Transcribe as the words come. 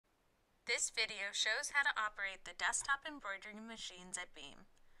This video shows how to operate the desktop embroidery machines at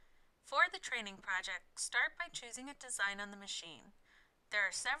Beam. For the training project, start by choosing a design on the machine. There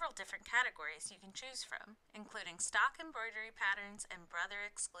are several different categories you can choose from, including stock embroidery patterns and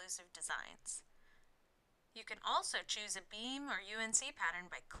brother-exclusive designs. You can also choose a Beam or UNC pattern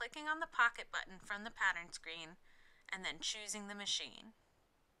by clicking on the pocket button from the pattern screen and then choosing the machine.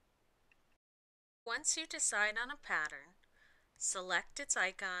 Once you decide on a pattern, select its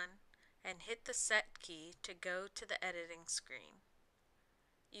icon and hit the Set key to go to the editing screen.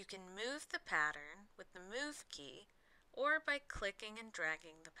 You can move the pattern with the Move key or by clicking and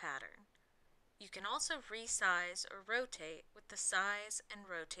dragging the pattern. You can also resize or rotate with the Size and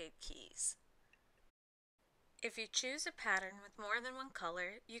Rotate keys. If you choose a pattern with more than one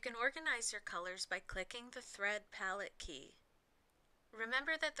color, you can organize your colors by clicking the Thread Palette key.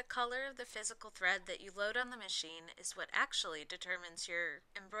 Remember that the color of the physical thread that you load on the machine is what actually determines your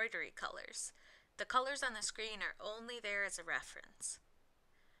embroidery colors. The colors on the screen are only there as a reference.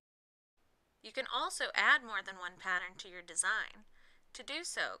 You can also add more than one pattern to your design. To do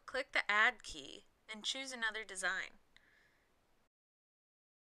so, click the Add key and choose another design.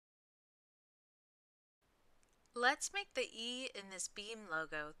 Let's make the E in this Beam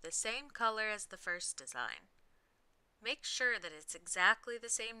logo the same color as the first design. Make sure that it's exactly the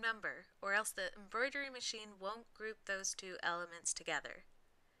same number, or else the embroidery machine won't group those two elements together.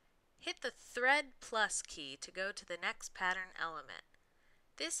 Hit the Thread Plus key to go to the next pattern element.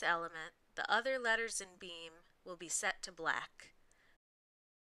 This element, the other letters in Beam, will be set to black.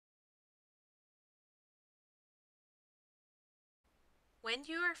 When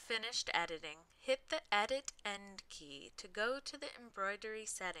you are finished editing, hit the Edit End key to go to the embroidery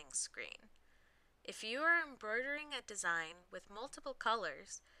settings screen. If you are embroidering a design with multiple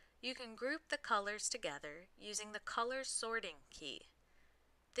colors, you can group the colors together using the Color Sorting key.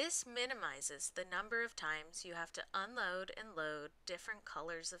 This minimizes the number of times you have to unload and load different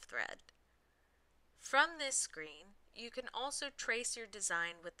colors of thread. From this screen, you can also trace your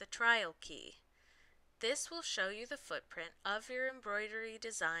design with the Trial key. This will show you the footprint of your embroidery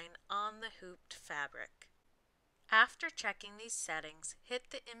design on the hooped fabric. After checking these settings,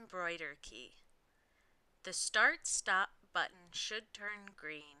 hit the Embroider key. The Start-Stop button should turn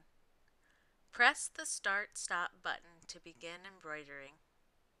green. Press the Start-Stop button to begin embroidering.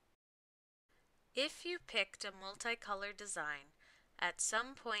 If you picked a multicolor design, at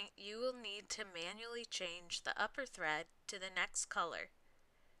some point you will need to manually change the upper thread to the next color.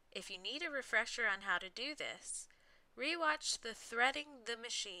 If you need a refresher on how to do this, rewatch the Threading the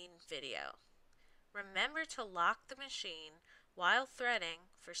Machine video. Remember to lock the machine while threading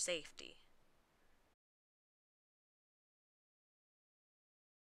for safety.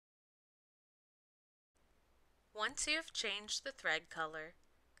 Once you have changed the thread color,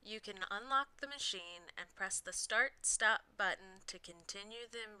 you can unlock the machine and press the Start-Stop button to continue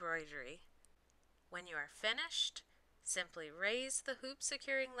the embroidery. When you are finished, simply raise the hoop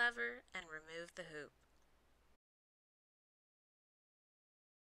securing lever and remove the hoop.